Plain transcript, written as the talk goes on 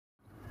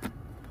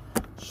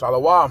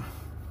Shalom.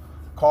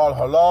 Call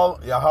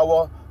Halal,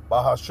 Yahweh,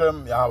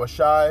 Bahashim, Yahweh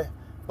Shai,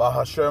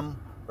 Bahashim,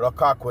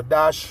 Rakak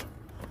Wadash.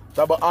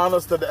 Double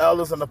honors to the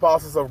elders and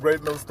apostles of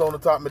Great Millstone who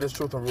taught me this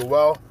truth and rule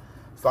well.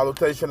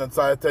 Salutation and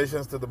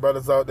salutations to the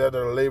brothers out there that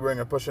are laboring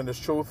and pushing this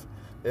truth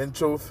and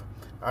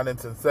in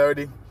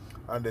sincerity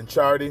and in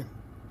charity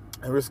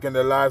and risking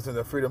their lives and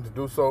their freedom to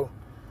do so.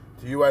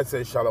 To you I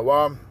say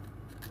Shalom.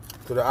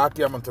 To the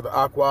Akim and to the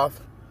Akwath,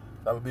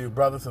 that would be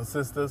brothers and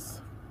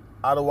sisters.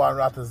 Adawan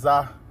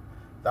Ratazah,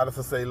 that is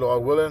to say,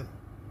 Lord willing.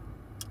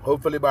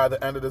 Hopefully by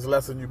the end of this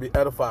lesson you'll be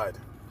edified.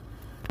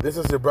 This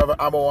is your brother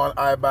Amawan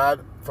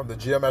Ibad from the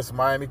GMS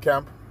Miami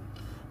camp.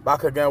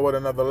 Back again with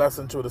another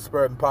lesson through the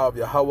spirit and power of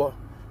Yahweh,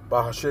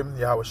 Bahashim,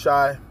 Yahweh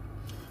Shai,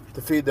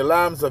 to feed the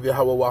lambs of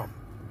Yahweh,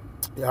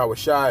 Yahweh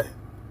Shai,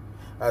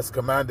 as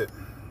commanded.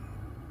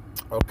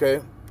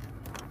 Okay?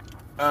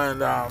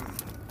 And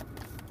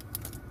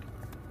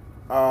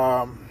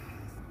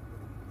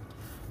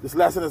this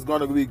lesson is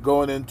going to be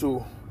going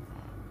into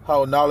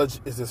how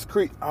knowledge is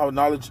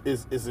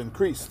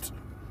increased.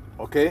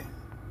 Okay?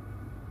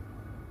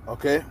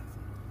 Okay?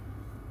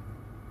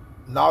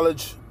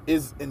 Knowledge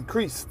is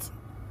increased,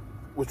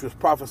 which was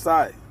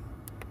prophesied.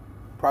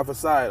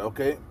 Prophesied,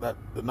 okay? That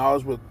the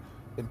knowledge would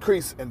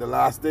increase in the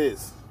last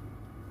days.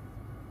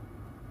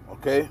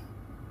 Okay?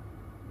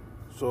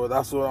 So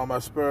that's what on my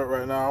spirit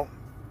right now,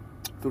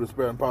 through the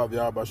spirit and power of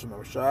Yahweh Shem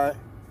Shai.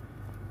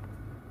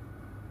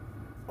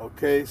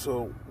 Okay,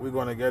 so we're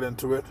going to get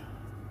into it.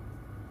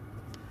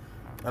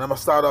 And I'm going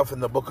to start off in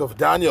the book of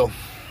Daniel.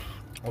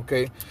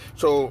 Okay,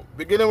 so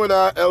beginning with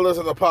our elders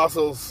and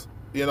apostles,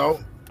 you know,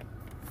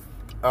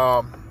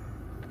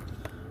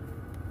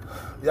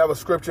 you have a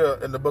scripture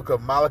in the book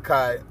of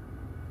Malachi,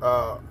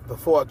 the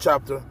 4th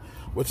chapter,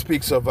 which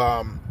speaks of,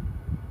 as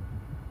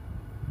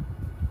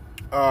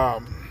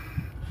a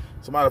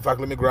matter of fact,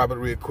 let me grab it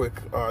real quick.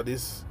 The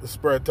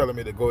Spirit telling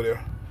me to go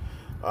there.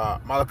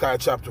 Malachi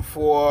chapter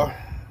 4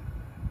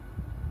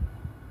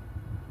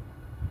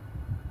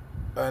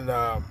 and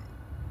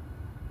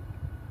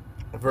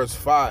verse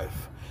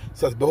 5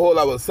 says, "Behold,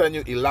 I will send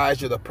you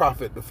Elijah the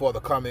prophet before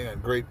the coming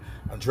and great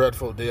and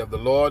dreadful day of the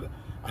Lord,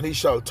 and he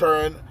shall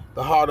turn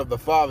the heart of the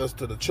fathers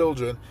to the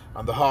children,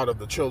 and the heart of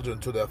the children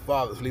to their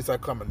fathers, lest I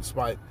come and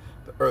smite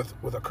the earth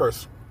with a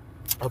curse."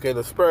 Okay,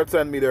 the Spirit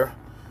sent me there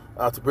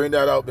to bring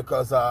that out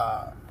because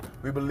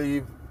we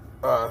believe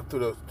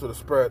to the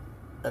Spirit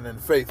and in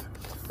faith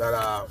that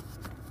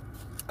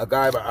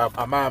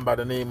a man by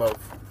the name of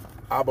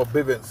Abba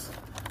Bivens,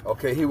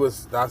 okay, he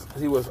was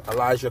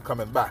Elijah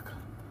coming back.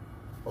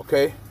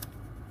 Okay,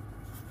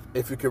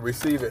 if you can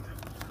receive it,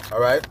 all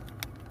right,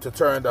 to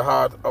turn the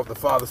heart of the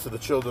fathers to the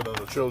children and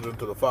the children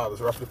to the fathers,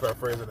 roughly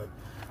paraphrasing it.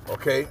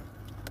 Okay,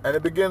 and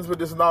it begins with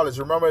this knowledge.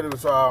 Remember, it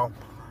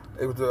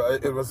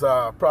was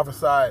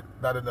prophesied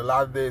that in the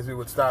latter days we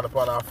would stand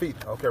upon our feet.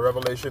 Okay,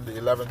 Revelation the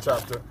 11th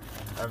chapter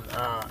and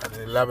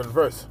the 11th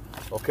verse.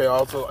 Okay,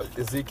 also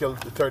Ezekiel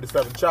the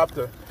 37th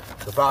chapter,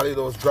 the valley of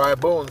those dry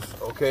bones.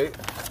 Okay,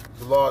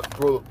 the Lord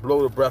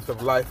blow the breath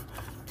of life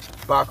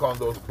back on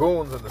those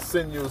bones, and the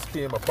sinews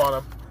came upon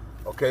them.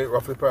 Okay,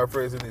 roughly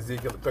paraphrasing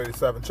Ezekiel the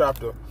 37th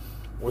chapter,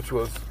 which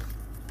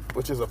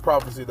is a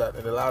prophecy that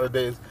in the latter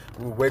days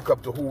we will wake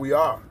up to who we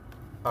are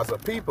as a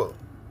people.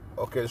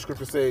 Okay, the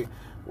scripture say,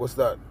 what's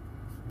that?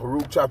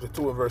 Baruch chapter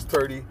 2 and verse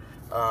 30.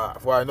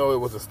 For I know it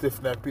was a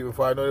stiff-necked people,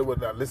 for I know they would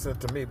not listen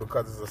to me,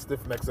 because it's a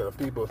stiff-necked set of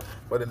people.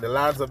 But in the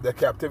lands of their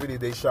captivity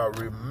they shall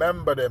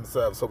remember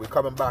themselves. So we're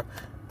coming back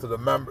to the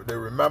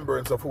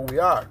remembrance of who we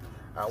are.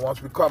 And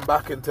once we come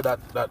back into that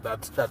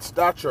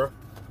stature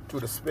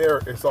through the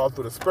Spirit, it's all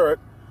through the Spirit,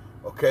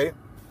 okay,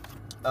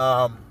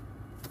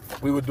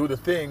 we would do the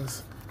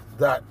things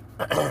that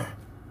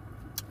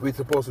we're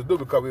supposed to do,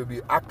 because we'll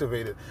be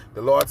activated.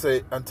 The Lord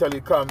say, until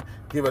you come,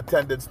 give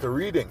attendance to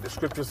reading. The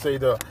scriptures say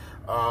to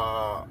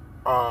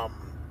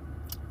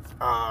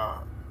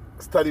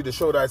study to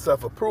show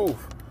thyself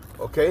approved.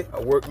 Okay,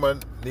 a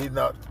workman need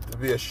not to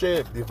be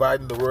ashamed,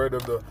 dividing the word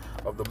of the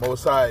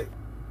Most High.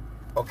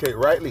 Okay,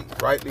 rightly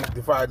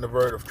dividing the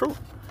word of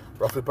truth.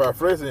 Roughly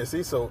paraphrasing, you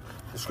see. So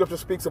the scripture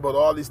speaks about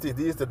all these things.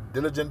 These are the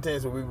diligent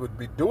things that we would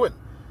be doing.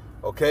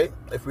 Okay,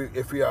 if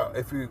we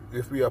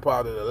are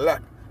part of the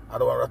elect. I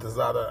don't want to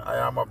Ratazada, I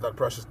am of that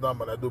precious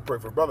number, and I do pray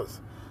for brothers.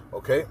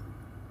 Okay,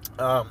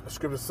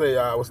 scriptures say,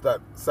 what's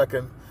that?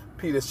 2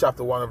 Peter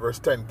chapter 1 and verse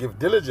 10. Give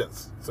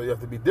diligence. So you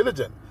have to be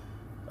diligent.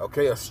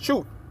 Okay,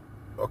 astute.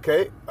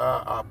 Okay,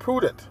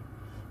 prudent.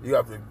 You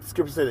have the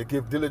scripture say to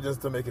give diligence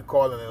to make a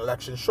call and an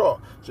election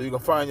sure. So you can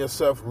find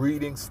yourself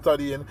reading,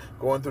 studying,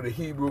 going through the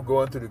Hebrew,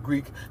 going through the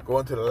Greek,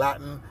 going to the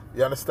Latin.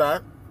 You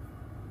understand?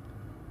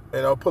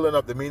 You know, pulling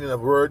up the meaning of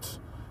words.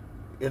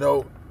 You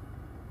know,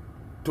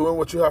 doing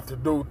what you have to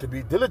do to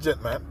be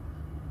diligent, man.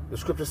 The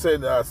scripture said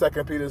in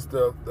 2 Peter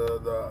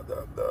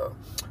the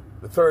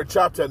 3rd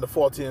chapter and the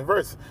 14th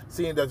verse,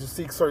 seeing that you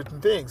seek certain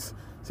things,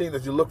 seeing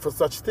that you look for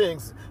such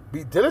things,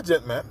 be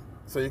diligent, man,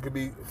 so you can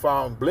be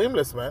found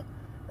blameless, man,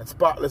 and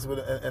spotless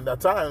in that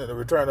time, in the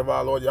return of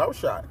our Lord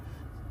Yahushua.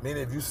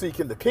 Meaning, if you seek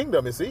in the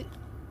kingdom, you see,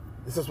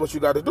 this is what you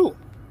got to do.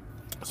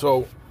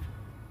 So,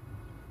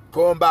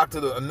 going back to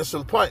the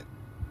initial point,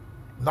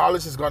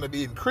 knowledge is going to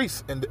be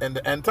increased in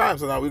the end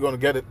times. So now we're going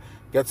to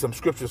get some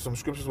scriptures. Some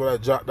scriptures what I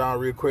jot down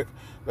real quick.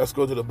 Let's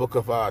go to the book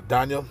of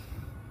Daniel.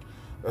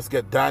 Let's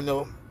get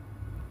Daniel.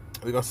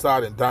 We're going to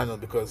start in Daniel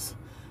because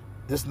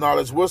this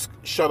knowledge was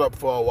shut up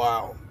for a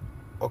while.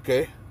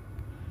 Okay?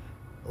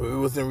 We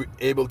wasn't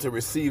able to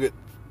receive it.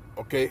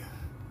 Okay?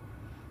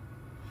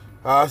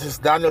 This is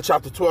Daniel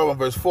chapter 12 and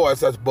verse 4. It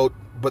says, But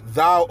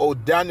thou, O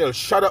Daniel,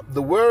 shut up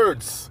the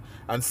words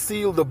and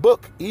seal the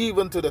book,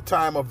 even to the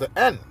time of the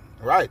end.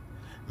 Right?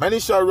 Many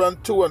shall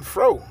run to and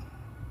fro,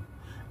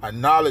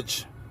 and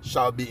knowledge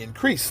shall be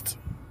increased.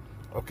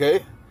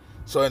 Okay?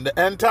 So in the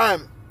end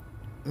time,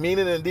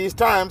 meaning in these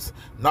times,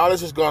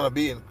 knowledge is going to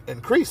be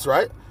increased,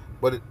 right?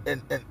 But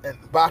in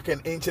back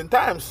in ancient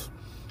times,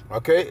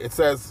 okay, it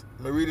says,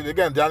 let me read it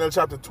again, Daniel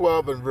chapter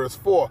 12 and verse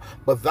 4.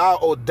 But thou,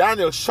 O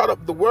Daniel, shut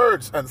up the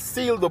words and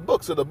seal the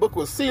book. So the book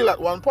was sealed at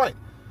one point.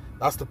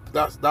 That's the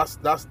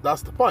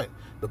point.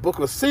 The book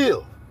was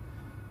sealed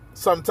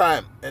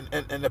sometime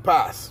in the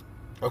past.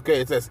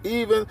 Okay, it says,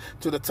 even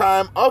to the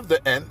time of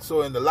the end,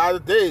 so in the latter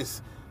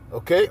days,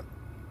 okay,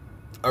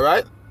 all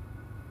right,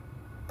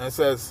 and it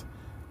says,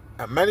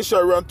 and many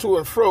shall run to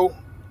and fro,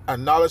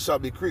 and knowledge shall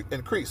be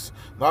increased.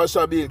 Knowledge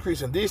shall be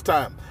increased in these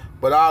times,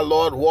 but our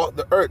Lord walked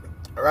the earth,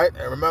 all right,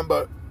 and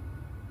remember,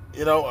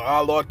 you know,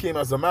 our Lord came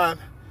as a man,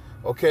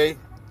 okay,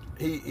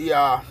 he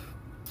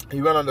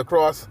went on the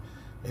cross,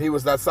 and he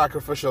was that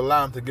sacrificial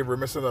lamb to give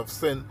remission of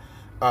sin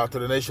to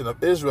the nation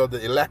of Israel,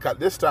 the elect at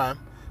this time.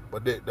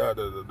 But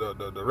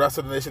the rest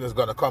of the nation is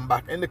going to come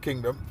back in the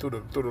kingdom to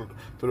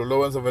the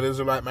loins of an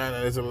Israelite man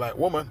and an Israelite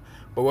woman.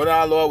 But when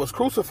our Lord was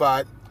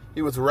crucified,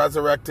 he was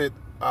resurrected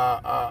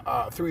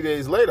 3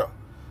 days later.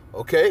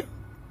 Okay?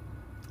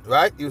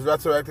 Right? He was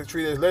resurrected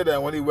 3 days later,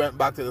 and when he went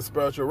back to the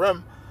spiritual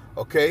realm,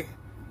 okay,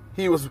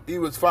 he was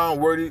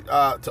found worthy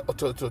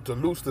to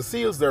loose the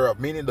seals thereof,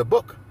 meaning the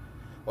book.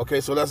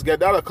 Okay, so let's get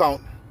that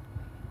account.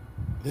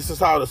 This is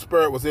how the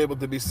Spirit was able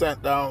to be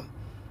sent down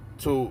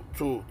to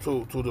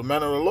the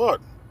men of the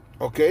Lord.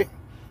 Okay?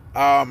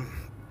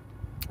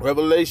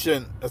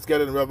 Revelation, let's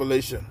get in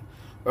Revelation.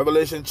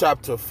 Revelation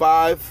chapter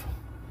 5.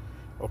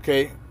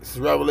 Okay? This is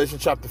Revelation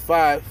chapter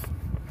 5.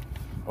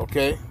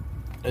 Okay?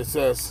 It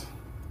says,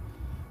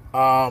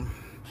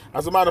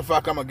 as a matter of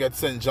fact, I'm going to get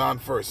St. John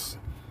first.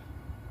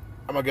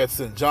 I'm going to get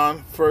St.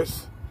 John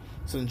first.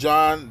 St.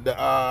 John,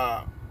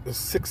 the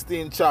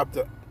 16th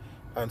chapter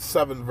and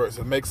 7th verse.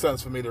 It makes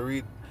sense for me to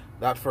read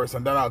that first,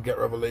 and then I'll get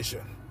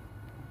Revelation.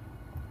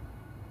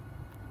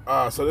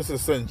 So this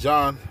is St.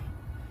 John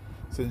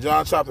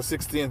chapter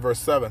 16, verse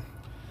 7.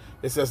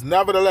 It says,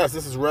 nevertheless,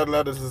 this is red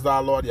letter, this is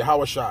our Lord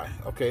Yahushai.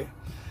 Okay?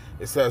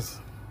 It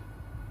says,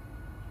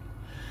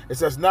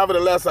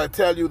 nevertheless, I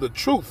tell you the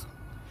truth.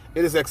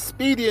 It is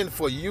expedient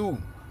for you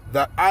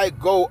that I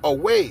go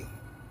away.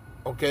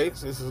 Okay?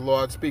 So this is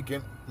Lord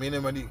speaking,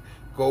 meaning when he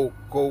go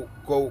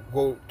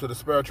to the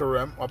spiritual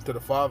realm, up to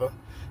the Father.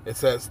 It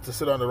says to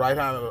sit on the right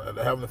hand of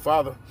the Heavenly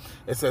Father.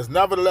 It says,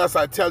 nevertheless,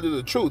 I tell you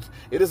the truth.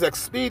 It is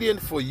expedient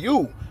for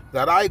you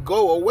that I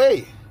go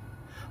away.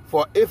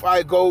 For if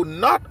I go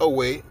not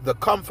away, the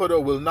Comforter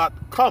will not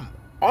come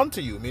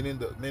unto you, meaning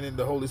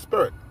the Holy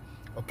Spirit.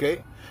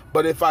 Okay?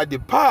 But if I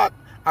depart,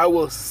 I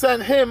will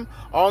send him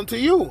unto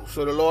you.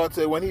 So the Lord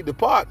said when he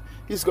depart,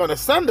 he's going to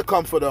send the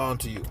Comforter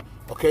unto you.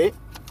 Okay?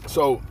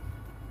 So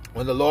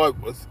when the Lord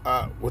was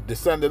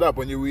descended up,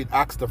 when you read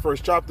Acts, the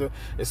first chapter,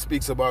 it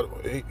speaks about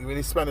when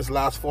he spent his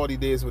last 40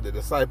 days with the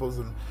disciples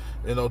and,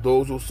 you know,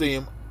 those who see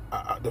him,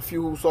 the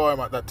few who saw him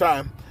at that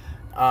time.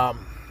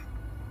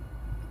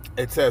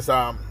 It says,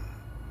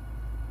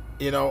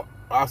 you know,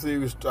 after he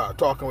was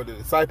talking with the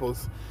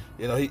disciples,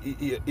 you know,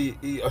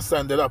 he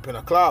ascended up in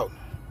a cloud,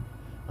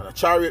 and a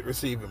chariot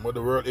received him, what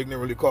the world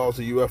ignorantly calls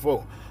a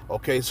UFO.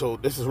 Okay, so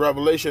this is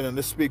Revelation, and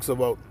this speaks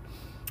about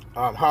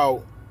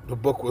how the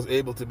book was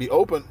able to be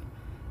opened.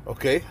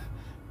 Okay,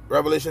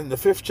 Revelation, the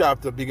 5th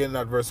chapter, beginning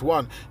at verse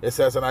 1, it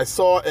says, and I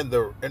saw in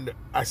the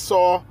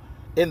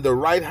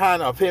right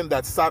hand of him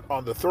that sat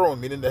on the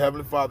throne, meaning the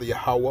Heavenly Father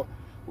Yahweh,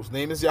 whose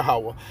name is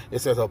Yahweh. It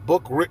says, a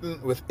book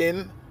written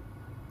within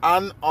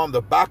and on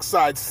the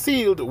backside,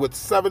 sealed with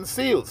 7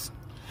 seals.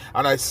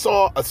 And I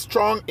saw a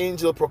strong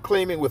angel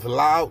proclaiming with a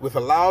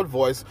loud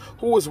voice,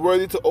 who was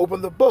worthy to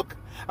open the book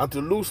and to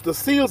loose the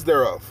seals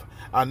thereof.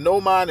 And no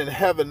man in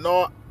heaven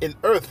nor in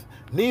earth,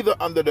 neither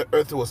under the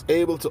earth, was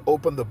able to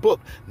open the book,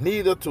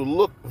 neither to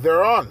look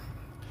thereon.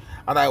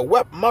 And I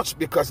wept much,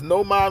 because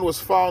no man was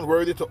found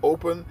worthy to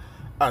open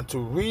and to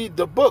read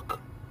the book,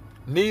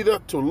 neither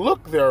to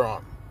look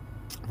thereon.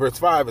 Verse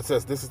 5, it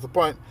says, this is the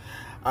point.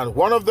 And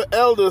one of the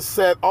elders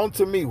said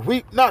unto me,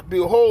 weep not,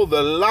 behold,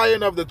 the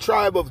Lion of the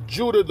tribe of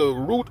Judah, the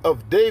root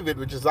of David,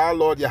 which is our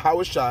Lord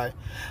Yahushai,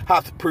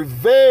 hath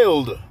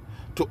prevailed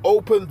to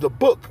open the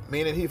book,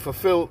 meaning he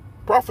fulfilled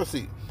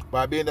prophecy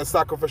by being the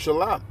sacrificial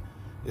lamb.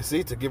 You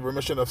see, to give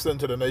remission of sin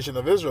to the nation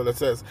of Israel, it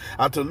says,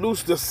 and to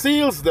loose the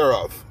seals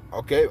thereof.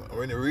 Okay,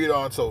 when you read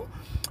on, so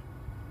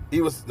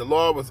the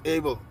Lord was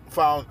able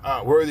found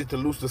worthy to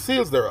loose the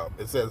seals thereof.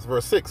 It says,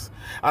 verse 6,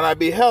 and I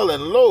beheld,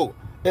 and lo,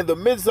 in the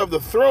midst of the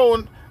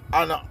throne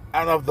and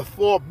of the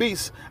four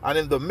beasts, and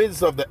in the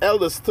midst of the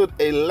elders, stood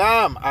a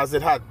lamb as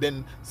it had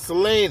been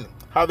slain,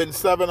 having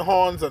 7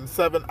 horns and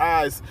 7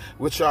 eyes,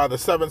 which are the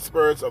 7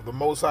 spirits of the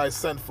Most High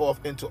sent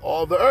forth into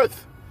all the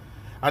earth.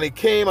 And he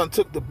came and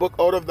took the book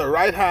out of the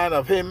right hand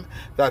of him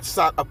that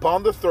sat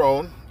upon the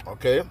throne.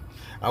 Okay.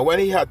 And when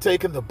he had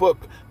taken the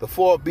book, the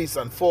 4 beasts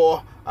and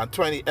 24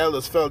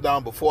 elders fell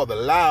down before the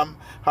Lamb,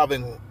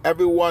 having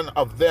every one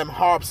of them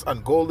harps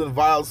and golden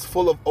vials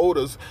full of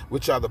odors,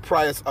 which are the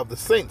prayers of the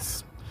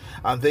saints.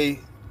 And they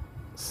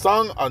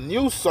sung a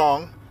new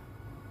song,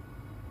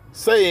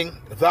 saying,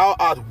 Thou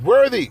art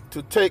worthy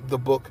to take the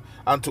book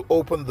and to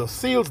open the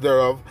seals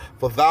thereof,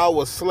 for thou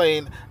wast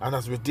slain and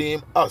hast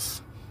redeemed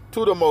us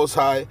to the Most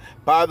High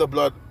by the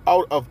blood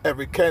out of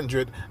every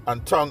kindred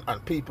and tongue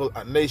and people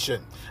and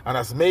nation, and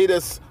has made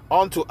us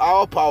unto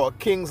our power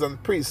kings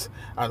and priests,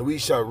 and we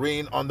shall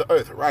reign on the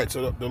earth. Right,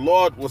 so the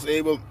Lord was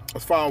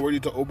found worthy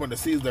to open the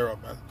seals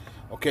thereof, man.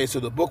 Okay, so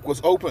the book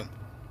was open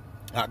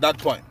at that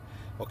point.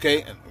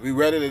 Okay, and we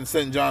read it in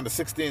St. John, the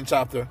 16th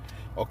chapter,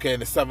 okay, in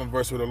the 7th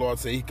verse, where the Lord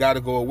said he got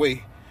to go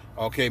away,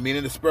 okay,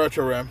 meaning the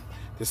spiritual realm,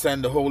 to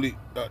send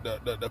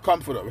the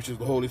Comforter, which is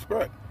the Holy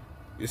Spirit.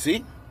 You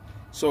see?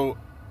 So,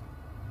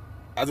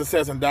 as it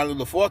says in Daniel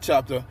the 4th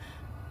chapter,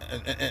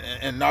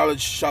 and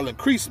knowledge shall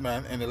increase,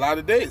 man, in the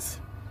latter days.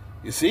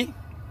 You see?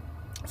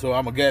 So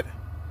I'm gonna get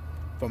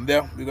from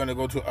there. We're gonna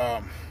go to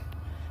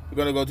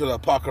the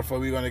Apocrypha.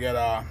 We're gonna get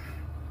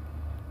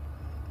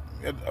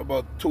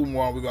about 2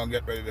 more. We're gonna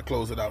get ready to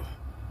close it out.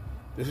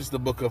 This is the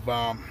book of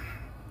 2nd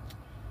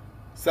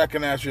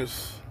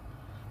Esdras,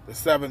 the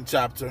 7th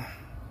chapter,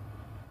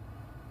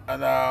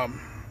 and I'm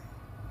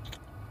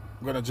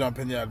gonna jump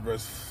in here at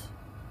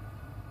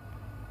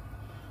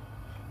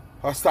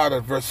I'll start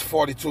at verse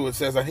 42. It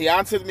says, And he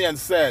answered me and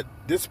said,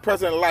 This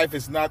present life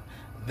is not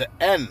the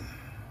end,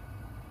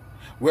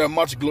 where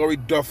much glory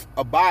doth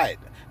abide.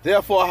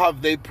 Therefore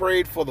have they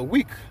prayed for the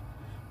weak.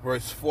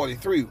 Verse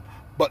 43.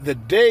 But the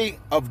day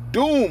of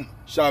doom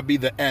shall be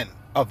the end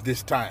of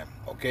this time.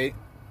 Okay?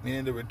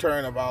 Meaning the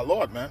return of our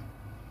Lord, man.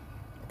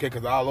 Okay,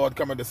 because our Lord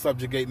cometh to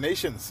subjugate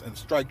nations and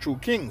strike true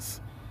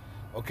kings.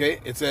 Okay,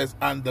 it says,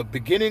 and the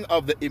beginning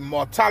of the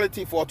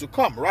immortality for to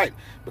come, right?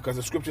 Because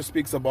the scripture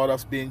speaks about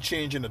us being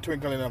changed in the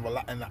twinkling of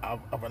an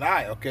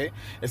eye, okay?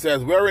 It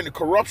says, wherein the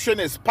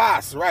corruption is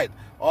past, right?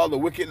 All the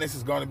wickedness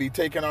is going to be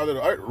taken out of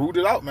the earth,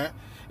 rooted out, man.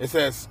 It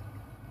says,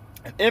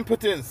 and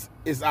impotence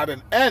is at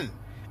an end.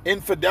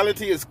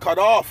 Infidelity is cut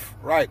off,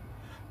 right?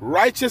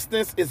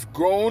 Righteousness is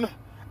grown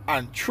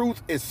and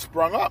truth is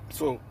sprung up.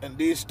 So in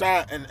these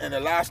times, in the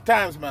last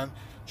times, man,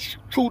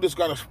 truth is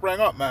going to spring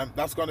up, man.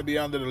 That's going to be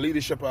under the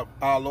leadership of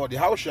our Lord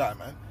Yahushua,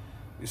 man.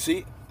 You see,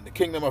 in the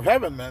kingdom of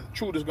heaven, man,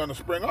 truth is going to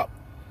spring up.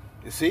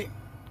 You see,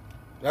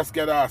 let's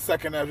get our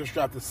 2nd Esdras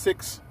chapter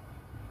 6,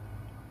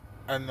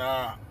 and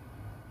I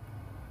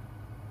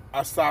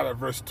start at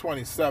verse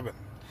 27.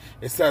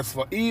 It says,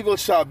 for evil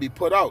shall be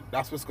put out.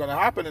 That's what's going to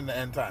happen in the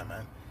end time,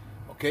 man.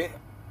 Okay,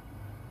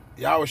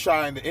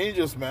 Yahushua and the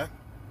angels, man.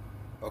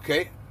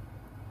 Okay,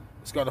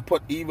 it's going to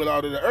put evil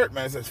out of the earth,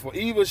 man. It says, for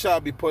evil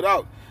shall be put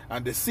out,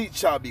 and deceit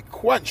shall be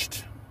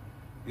quenched.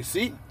 You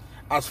see?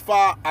 As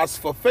far as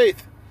for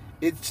faith,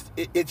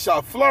 it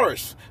shall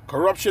flourish.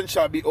 Corruption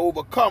shall be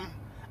overcome,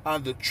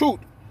 and the truth,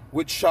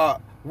 which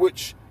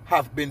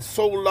hath been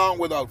so long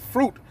without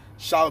fruit,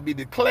 shall be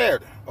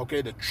declared.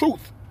 Okay, the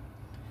truth,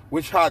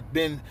 which hath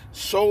been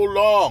so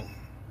long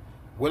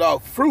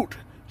without fruit,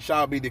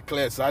 shall be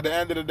declared. So at the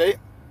end of the day,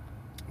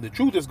 the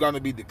truth is going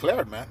to be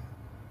declared, man.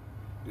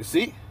 You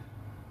see?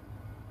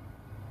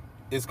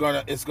 It's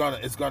gonna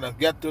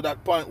get to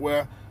that point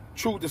where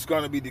truth is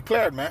gonna be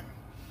declared, man.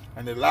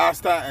 And the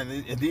last time,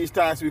 and in these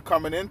times we're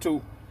coming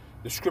into,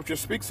 the scripture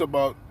speaks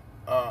about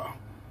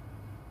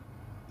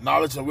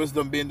knowledge and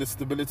wisdom being the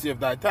stability of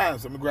thy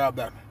times. Let me grab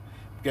that.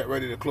 Get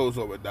ready to close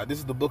over that. This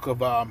is the book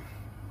of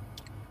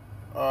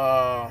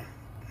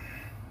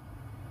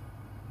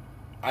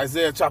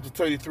Isaiah chapter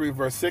 33,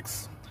 verse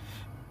 6.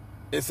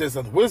 It says,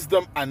 and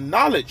wisdom and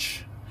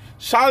knowledge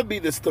shall be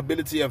the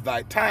stability of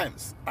thy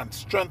times and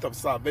strength of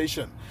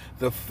salvation.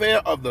 The fear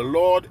of the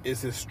Lord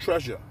is his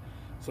treasure.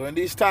 So in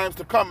these times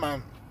to come,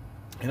 man,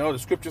 you know, the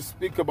scriptures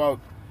speak about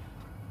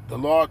the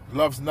Lord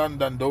loves none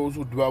than those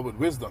who dwell with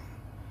wisdom.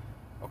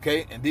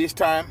 Okay, in these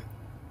times,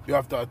 you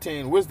have to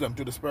attain wisdom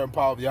through the spirit and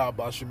power of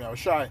Yahweh Shem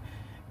Yahushai.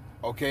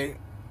 Okay,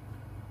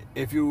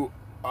 if you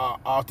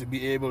are to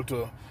be able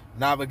to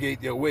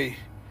navigate your way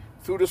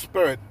through the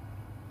spirit,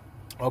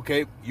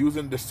 okay,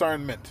 using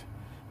discernment,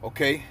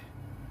 okay,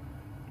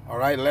 all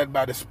right, led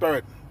by the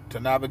Spirit to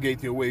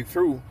navigate your way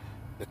through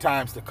the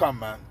times to come,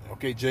 man.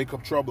 Okay,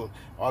 Jacob trouble,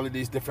 all of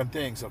these different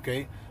things,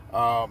 okay.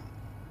 The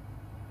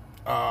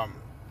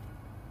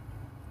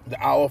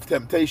hour of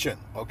temptation,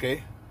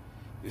 okay.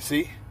 You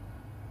see?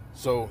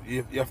 So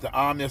you have to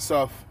arm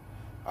yourself,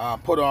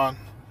 put on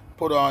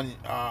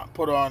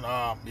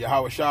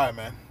Yahushua,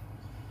 man.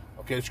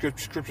 Okay, the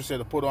scripture said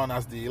to put on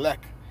as the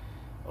elect.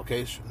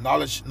 Okay,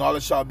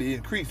 knowledge shall be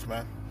increased,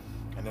 man,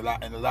 in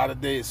the latter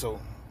days. So,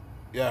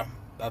 yeah,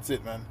 that's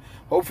it, man.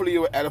 Hopefully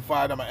you were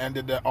edified. I'm gonna end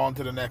it there. On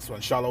to the next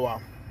one.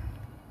 Shalom.